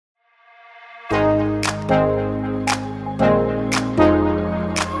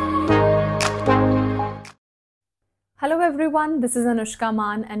Hello everyone, this is Anushka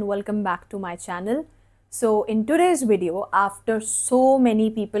Man and welcome back to my channel. So in today's video, after so many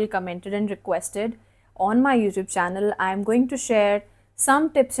people commented and requested on my YouTube channel, I am going to share some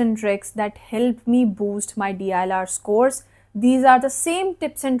tips and tricks that help me boost my DILR scores. These are the same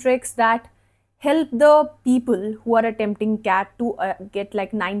tips and tricks that help the people who are attempting CAT to get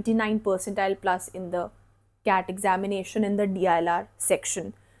like 99 percentile plus in the CAT examination in the DILR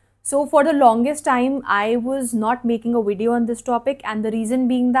section. So for the longest time, I was not making a video on this topic, and the reason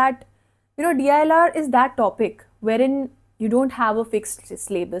being that, DILR is that topic wherein you don't have a fixed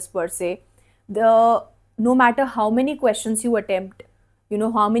syllabus per se. No matter how many questions you attempt,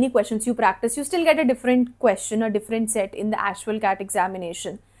 how many questions you practice, you still get a different question, a different set in the actual CAT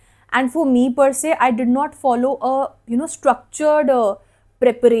examination. And for me per se, I did not follow a, structured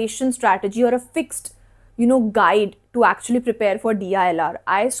preparation strategy or a fixed guide to actually prepare for DILR.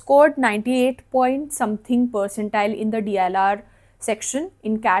 I scored 98 point something percentile in the DILR section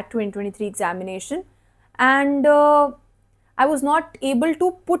in CAT 2023 examination, and I was not able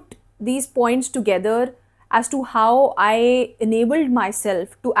to put these points together as to how I enabled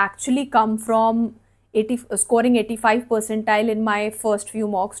myself to actually come from scoring 85 percentile in my first few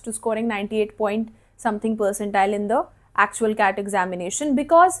mocks to scoring 98 point something percentile in the actual CAT examination,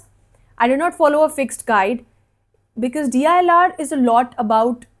 because I did not follow a fixed guide. Because DILR is a lot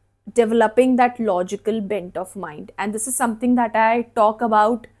about developing that logical bent of mind, and this is something that I talk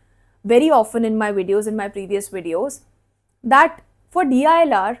about very often in my videos, in my previous videos, that for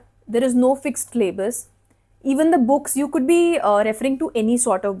DILR there is no fixed syllabus. Even the books, you could be referring to any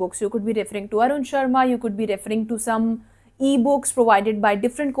sort of books. You could be referring to Arun Sharma, you could be referring to some e-books provided by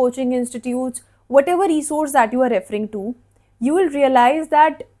different coaching institutes. Whatever resource that you are referring to, you will realize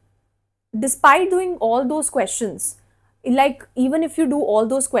that despite doing all those questions, like even if you do all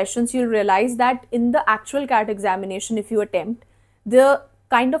those questions, you'll realize that in the actual CAT examination, if you attempt, the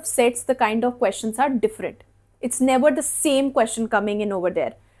kind of sets, the kind of questions are different. It's never the same question coming in over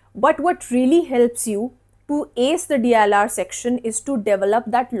there. But what really helps you to ace the DILR section is to develop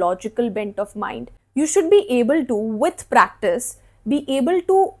that logical bent of mind. You should be able to, with practice, be able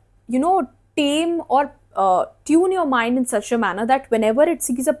to, tame or tune your mind in such a manner that whenever it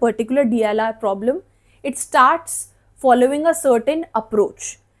sees a particular DILR problem, it starts following a certain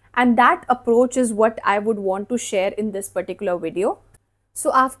approach. And that approach is what I would want to share in this particular video.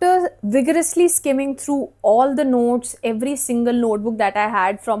 So after vigorously skimming through all the notes, every single notebook that I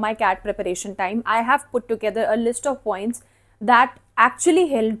had from my CAT preparation time, I have put together a list of points that actually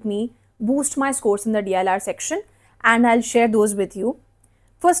helped me boost my scores in the DILR section, and I'll share those with you.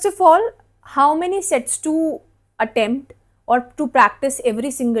 First of all, how many sets to attempt or to practice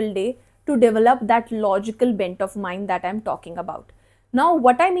every single day to develop that logical bent of mind that I'm talking about. Now,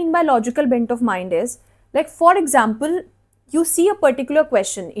 what I mean by logical bent of mind is, like, for example, you see a particular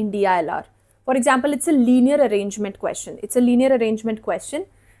question in DILR. For example, it's a linear arrangement question.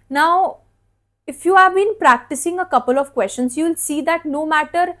 Now, if you have been practicing a couple of questions, you will see that no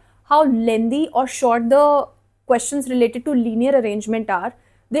matter how lengthy or short the questions related to linear arrangement are,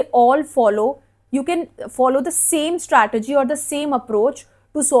 they all follow. You can follow the same strategy or the same approach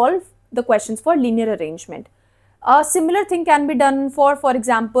to solve the questions for linear arrangement. A similar thing can be done for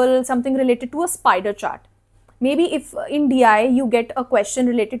example, something related to a spider chart. Maybe if in DI you get a question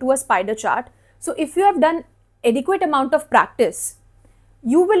related to a spider chart, so if you have done adequate amount of practice,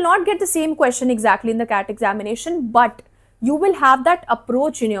 you will not get the same question exactly in the CAT examination, but you will have that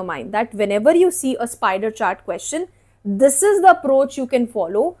approach in your mind that whenever you see a spider chart question, this is the approach you can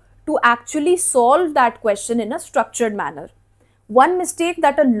follow to actually solve that question in a structured manner. One mistake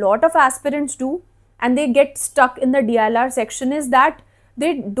that a lot of aspirants do and they get stuck in the DILR section is that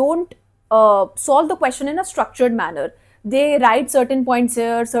they don't solve the question in a structured manner. They write certain points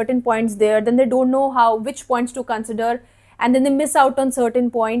here, certain points there, then they don't know which points to consider, and then they miss out on certain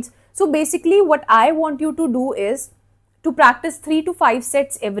points. So basically what I want you to do is to practice 3 to 5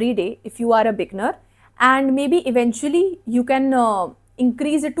 sets every day if you are a beginner, and maybe eventually you can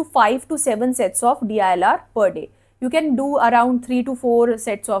increase it to 5 to 7 sets of DILR per day. You can do around 3 to 4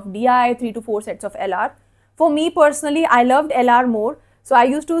 sets of DI, 3 to 4 sets of LR. For me personally, I loved LR more. So I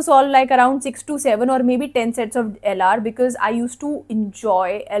used to solve like around 6 to 7 or maybe 10 sets of LR because I used to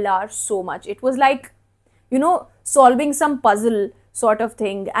enjoy LR so much. It was like, solving some puzzle sort of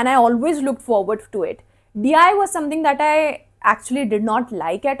thing, and I always looked forward to it. DI was something that I actually did not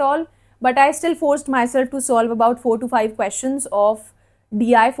like at all, but I still forced myself to solve about 4 to 5 questions of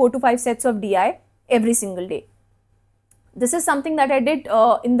DI, 4 to 5 sets of DI every single day. This is something that I did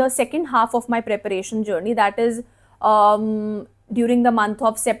in the second half of my preparation journey, that is during the month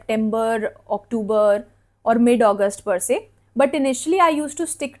of September, October or mid-August per se. But initially I used to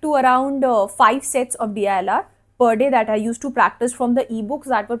stick to around 5 sets of DILR per day that I used to practice from the ebooks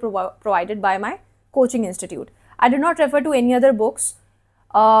that were provided by my coaching institute. I did not refer to any other books.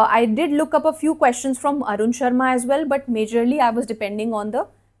 I did look up a few questions from Arun Sharma as well, but majorly I was depending on the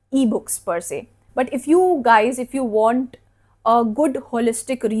ebooks per se. But if you guys, if you want a good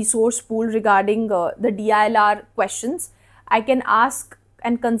holistic resource pool regarding the DILR questions, I can ask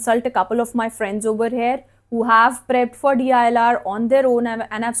and consult a couple of my friends over here who have prepped for DILR on their own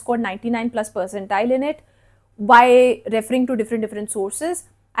and have scored 99 plus percentile in it by referring to different sources.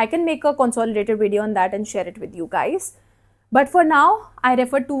 I can make a consolidated video on that and share it with you guys. But for now, I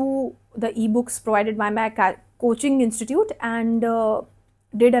refer to the ebooks provided by my coaching institute and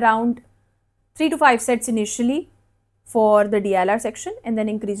did around 3 to 5 sets initially for the DILR section and then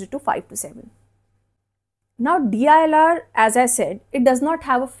increased it to 5 to 7. Now DILR, as I said, it does not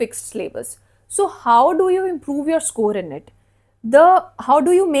have a fixed syllabus. So how do you improve your score in it? How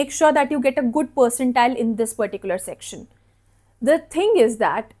do you make sure that you get a good percentile in this particular section? The thing is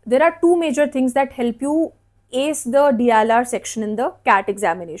that there are two major things that help you ace the DILR section in the CAT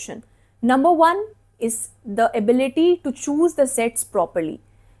examination. Number one is the ability to choose the sets properly.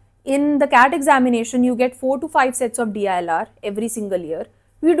 In the CAT examination, you get 4 to 5 sets of DILR every single year.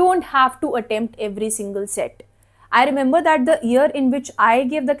 You don't have to attempt every single set. I remember that the year in which I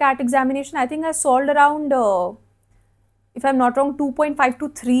gave the CAT examination, I think I solved around, if I'm not wrong, 2.5 to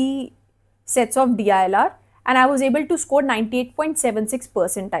 3 sets of DILR and I was able to score 98.76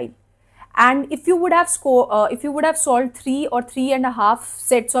 percentile. And if you would have solved 3 or 3.5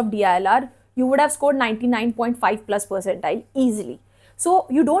 sets of DILR, you would have scored 99.5 plus percentile easily. So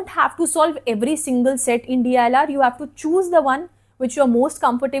you don't have to solve every single set in DILR. You have to choose the one which you are most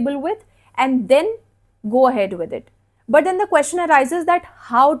comfortable with and then go ahead with it. But then the question arises that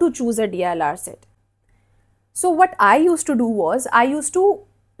how to choose a DILR set. So what I used to do was, I used to,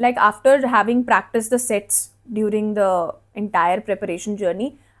 like, after having practiced the sets during the entire preparation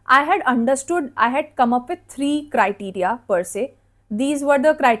journey, I had come up with 3 criteria per se. These were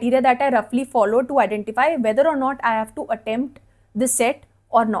the criteria that I roughly followed to identify whether or not I have to attempt the set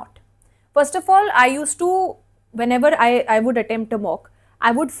or not. First of all, I used to, whenever I would attempt a mock,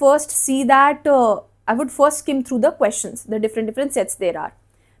 I would first see that, I would first skim through the questions, the different sets there are.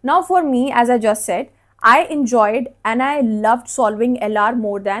 Now for me, as I just said, I enjoyed and I loved solving LR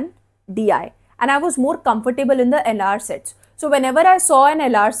more than DI and I was more comfortable in the LR sets. So whenever I saw an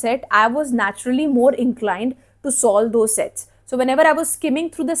LR set, I was naturally more inclined to solve those sets. So whenever I was skimming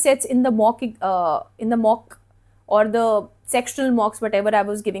through the sets in the mock or the sectional mocks, whatever I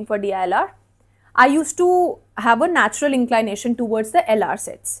was giving for DILR, I used to have a natural inclination towards the LR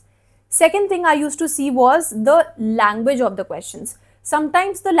sets. Second thing I used to see was the language of the questions.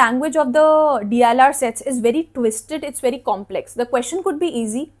 Sometimes the language of the DILR sets is very twisted, it's very complex. The question could be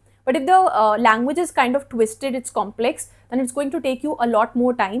easy, but if the language is kind of twisted, it's complex, then it's going to take you a lot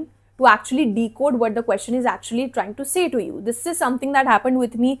more time to actually decode what the question is actually trying to say to you. This is something that happened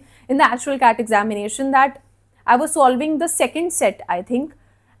with me in the actual CAT examination, that I was solving the second set, I think,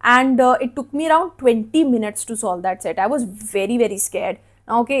 and it took me around 20 minutes to solve that set. I was very scared.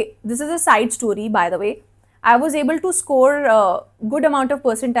 Now, okay, this is a side story, by the way. I was able to score a good amount of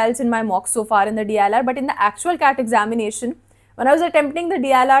percentiles in my mocks so far in the DILR, but in the actual CAT examination, when I was attempting the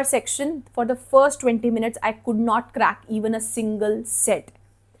DILR section, for the first 20 minutes, I could not crack even a single set.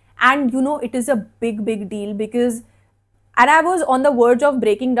 And you know, it is a big deal because, and I was on the verge of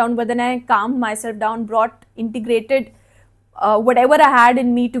breaking down, but then I calmed myself down, integrated whatever I had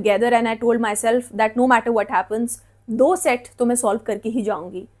in me together, and I told myself that no matter what happens, 2 set to मैं solve करके ही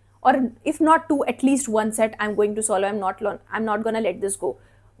जाऊंगी, or if not 2, at least 1 set I'm going to solve. I'm not gonna let this go.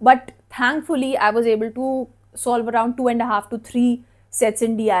 But thankfully I was able to solve around 2.5 to 3 sets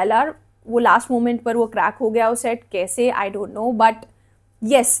in DILR. वो last moment पर वो crack हो गया वो set, कैसे I don't know, but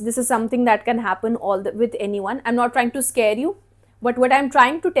yes, this is something that can happen with anyone. I'm not trying to scare you, but what I'm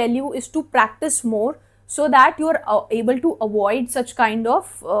trying to tell you is to practice more so that you're able to avoid such kind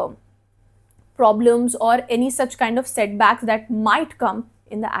of problems or any such kind of setbacks that might come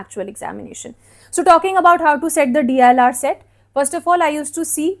in the actual examination. So talking about how to set the DILR set, first of all, I used to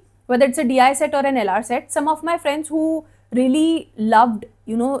see whether it's a DI set or an LR set. Some of my friends who really loved,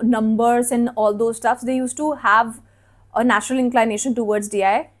 you know, numbers and all those stuffs, they used to have a natural inclination towards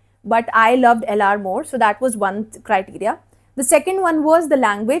DI, but I loved LR more. So that was one criteria. The second one was the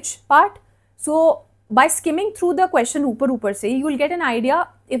language part. So by skimming through the question upar se, you will get an idea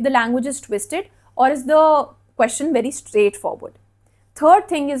if the language is twisted or is the question very straightforward. Third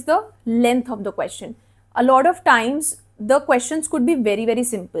thing is the length of the question. A lot of times the questions could be very, very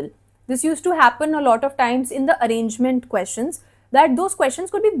simple. This used to happen a lot of times in the arrangement questions, that those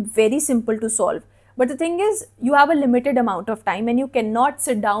questions could be very simple to solve. But the thing is, you have a limited amount of time and you cannot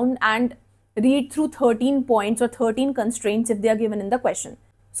sit down and read through 13 points or 13 constraints if they are given in the question.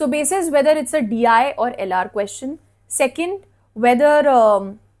 So basis whether it's a DI or LR question. Second,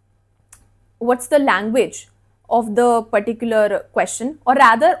 whether what's the language of the particular question, or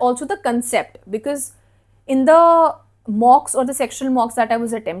rather also the concept, because in the mocks or the sectional mocks that I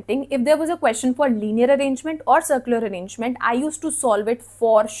was attempting, if there was a question for linear arrangement or circular arrangement, I used to solve it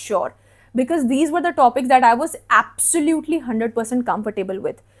for sure, because these were the topics that I was absolutely 100% comfortable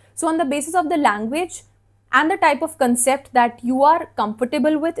with. So on the basis of the language and the type of concept that you are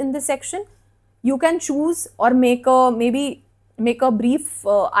comfortable with in this section, you can choose or make a brief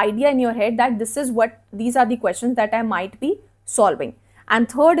idea in your head that these are the questions that I might be solving. And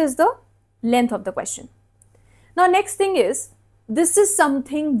third is the length of the question. Now next thing is, this is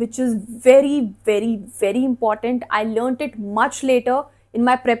something which is very, very, very important. I learnt it much later in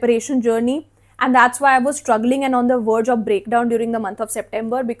my preparation journey, and that's why I was struggling and on the verge of breakdown during the month of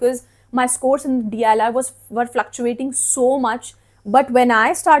September, because my scores in the DILR were fluctuating so much. But when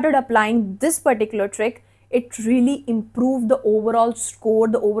I started applying this particular trick, it really improved the overall score,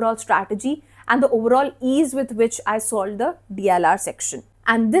 the overall strategy, and the overall ease with which I solved the DILR section.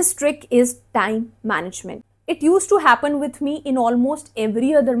 And this trick is time management. It used to happen with me in almost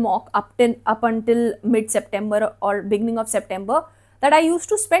every other mock up until mid-September or beginning of September, that I used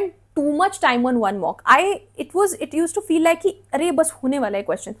to spend too much time on one mock. It used to feel like, अरे बस होने वाला है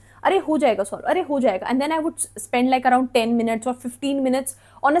question, अरे हो जाएगा solve, अरे हो जाएगा, and then I would spend like around 10 minutes or 15 minutes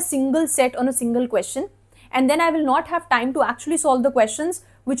on a single set, on a single question, and then I will not have time to actually solve the questions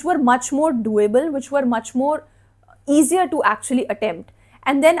which were much more doable, which were much more easier to actually attempt.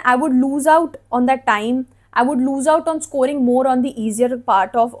 And then I would lose out on that time. I would lose out on scoring more on the easier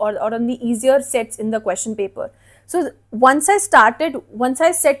part of or on the easier sets in the question paper. So once I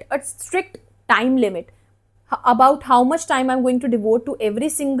set a strict time limit about how much time I'm going to devote to every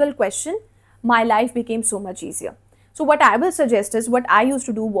single question, my life became so much easier. So what I will suggest is, what I used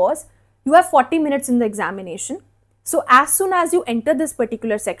to do was, you have 40 minutes in the examination. So as soon as you enter this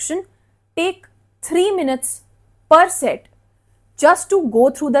particular section, take 3 minutes per set just to go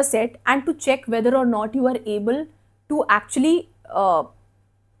through the set and to check whether or not you are able to actually solve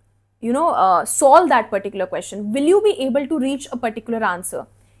that particular question. Will you be able to reach a particular answer?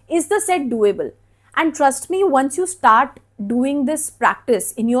 Is the set doable? And trust me, once you start doing this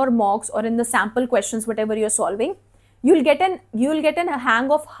practice in your mocks or in the sample questions, whatever you're solving, you'll get a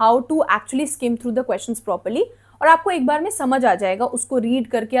hang of how to actually skim through the questions properly. और आपको एक बार में समझ आ जाएगा उसको read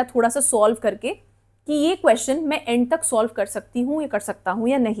करके या थोड़ा सा सॉल्व करके कि ये क्वेश्चन मैं एंड तक सॉल्व कर सकती हूँ या कर सकता हूँ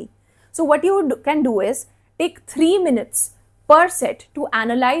या नहीं. So what you can do is take 3 minutes पर सेट टू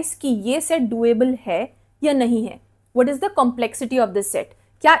एनालाइज कि ये सेट डुएबल है या नहीं है. What is the complexity of this set,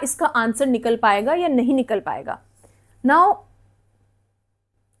 क्या इसका आंसर निकल पाएगा या नहीं निकल पाएगा. Now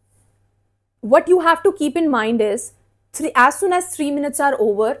what you have to keep in mind is, as soon as 3 minutes are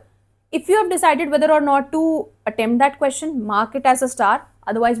over, if you have decided whether or not to attempt that question, mark it as a star,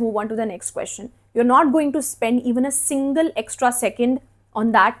 otherwise move on to the next question. You're not going to spend even a single extra second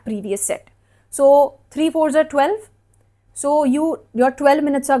on that previous set. So 3 4s are 12. So your 12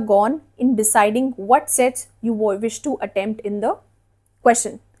 minutes are gone in deciding what sets you wish to attempt in the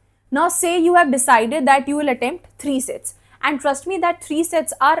question. Now say you have decided that you will attempt 3 sets, and trust me that 3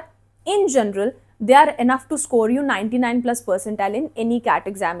 sets are, in general, they are enough to score you 99 plus percentile in any CAT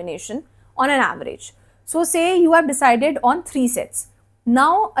examination on an average. So say you have decided on 3 sets.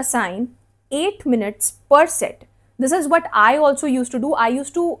 Now assign 8 minutes per set. This is what I also used to do. I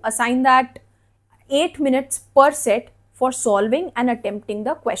used to assign that 8 minutes per set for solving and attempting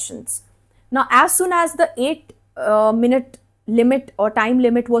the questions. Now as soon as the 8 minute limit or time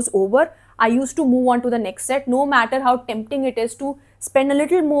limit was over, I used to move on to the next set, no matter how tempting it is to spend a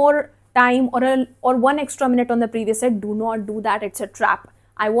little more time or 1 extra minute on the previous set. Do not do that. It's a trap.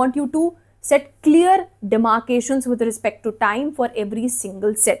 I want you to set clear demarcations with respect to time for every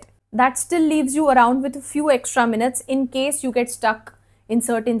single set. That still leaves you around with a few extra minutes in case you get stuck in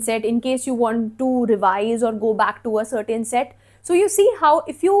certain set, in case you want to revise or go back to a certain set. So you see how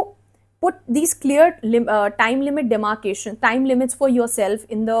if you put these clear time limit demarcation, time limits for yourself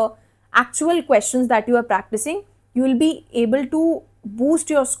in the actual questions that you are practicing, you will be able to boost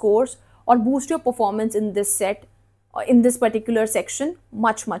your scores or boost your performance in this set or in this particular section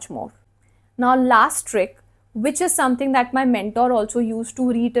much more. Now last trick, which is something that my mentor also used to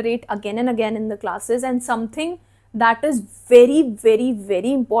reiterate again and again in the classes, and something that is very, very,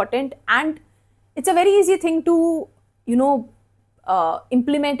 very important, and it's a very easy thing to,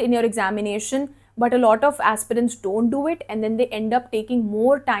 implement in your examination, but a lot of aspirants don't do it, and then they end up taking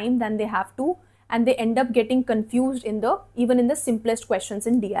more time than they have to, and they end up getting confused even in the simplest questions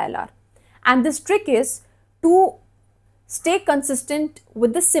in DILR. And this trick is to stay consistent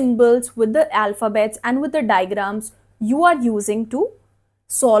with the symbols, with the alphabets, and with the diagrams you are using to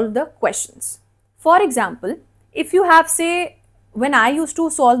solve the questions. For example, if you have, say, when I used to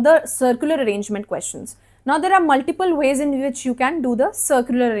solve the circular arrangement questions, now there are multiple ways in which you can do the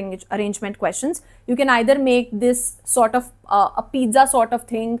circular arrangement questions. You can either make this sort of a pizza sort of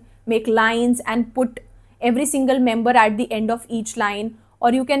thing, make lines and put every single member at the end of each line,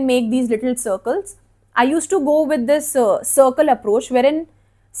 or you can make these little circles. I used to go with this circle approach, wherein,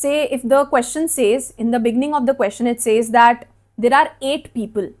 say, if the question says, in the beginning of the question, it says that there are 8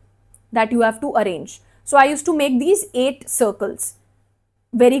 people that you have to arrange. So I used to make these 8 circles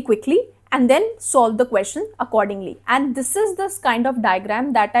very quickly and then solve the question accordingly. And this is this kind of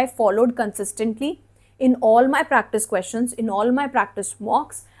diagram that I followed consistently in all my practice questions, in all my practice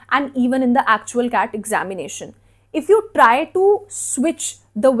mocks, and even in the actual CAT examination. If you try to switch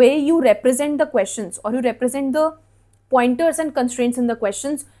the way you represent the questions, or you represent the pointers and constraints in the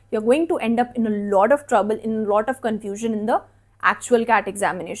questions, you're going to end up in a lot of trouble, in a lot of confusion in the actual CAT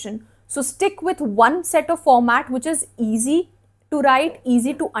examination. So stick with one set of format which is easy to write,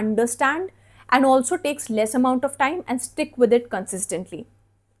 easy to understand, and also takes less amount of time, and stick with it consistently.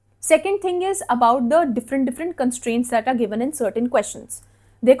 Second thing is about the different constraints that are given in certain questions.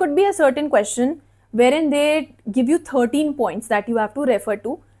 There could be a certain question wherein they give you 13 points that you have to refer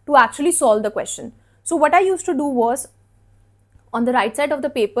to actually solve the question. So what I used to do was, on the right side of the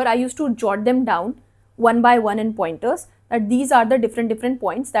paper, I used to jot them down one by one in pointers, that these are the different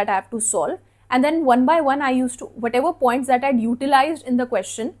points that I have to solve. And then one by one, I used to, whatever points that I had utilized in the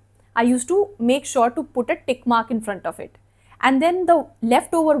question, I used to make sure to put a tick mark in front of it. And then the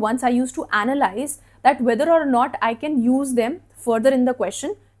leftover ones, I used to analyze that whether or not I can use them further in the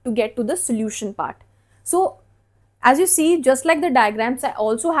question to get to the solution part. So as you see, just like the diagrams, I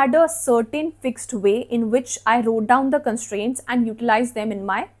also had a certain fixed way in which I wrote down the constraints and utilized them in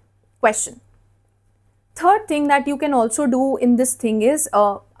my question. Third thing that you can also do in this thing is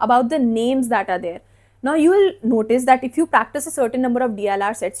about the names that are there. Now you will notice that if you practice a certain number of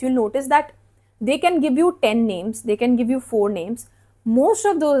DILR sets, you'll notice that they can give you 10 names, they can give you 4 names. Most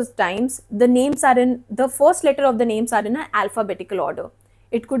of those times, the names are in, the first letter of the names are in an alphabetical order.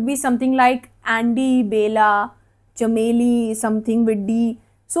 It could be something like Andy, Bela, Chameli, something with D.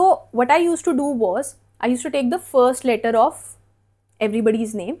 So what I used to do was, I used to take the first letter of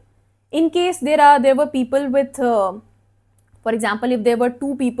everybody's name. In case there were people with, for example, if there were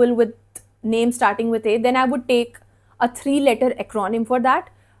 2 people with names starting with A, then I would take a 3-letter acronym for that.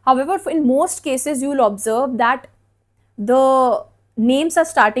 However, in most cases, you will observe that the names are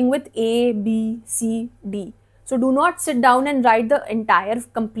starting with A, B, C, D. So do not sit down and write the entire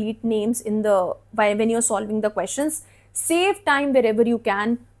complete names when you're solving the questions. Save time wherever you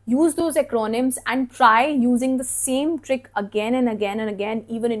can. Use those acronyms and try using the same trick again and again and again,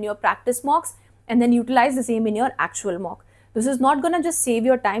 even in your practice mocks, and then utilize the same in your actual mock. This is not going to just save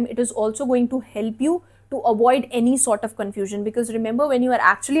your time, it is also going to help you to avoid any sort of confusion, because remember, when you are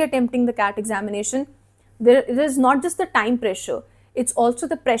actually attempting the CAT examination, there is not just the time pressure, it's also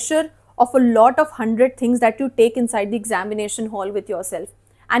the pressure of a lot of 100 things that you take inside the examination hall with yourself,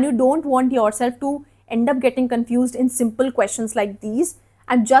 and you don't want yourself to end up getting confused in simple questions like these,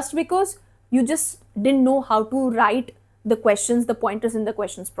 and just because you just didn't know how to write the questions, the pointers in the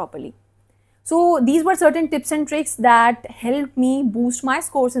questions properly. So these were certain tips and tricks that helped me boost my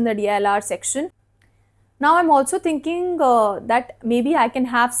scores in the DILR section. Now I'm also thinking that maybe I can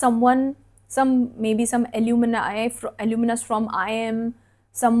have someone, maybe some alumnus from IM,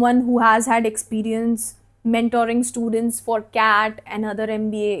 someone who has had experience mentoring students for CAT and other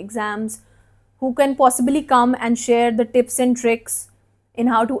MBA exams, who can possibly come and share the tips and tricks in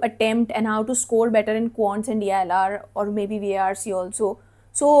how to attempt and how to score better in quants and DILR, or maybe VRC also.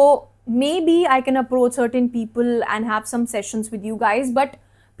 So maybe I can approach certain people and have some sessions with you guys, but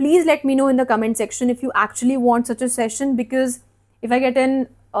please let me know in the comment section if you actually want such a session, because if I get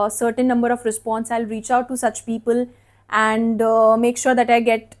a certain number of response, I'll reach out to such people and make sure that I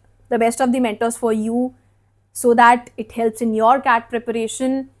get the best of the mentors for you, so that it helps in your CAT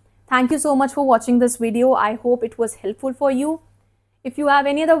preparation. Thank you so much for watching this video. I hope it was helpful for you. If you have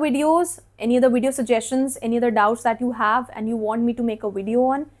any other videos, any other video suggestions, any other doubts that you have and you want me to make a video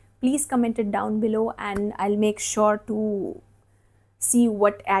on, please comment it down below and I'll make sure to see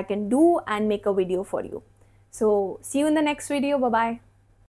what I can do and make a video for you. So see you in the next video. Bye bye.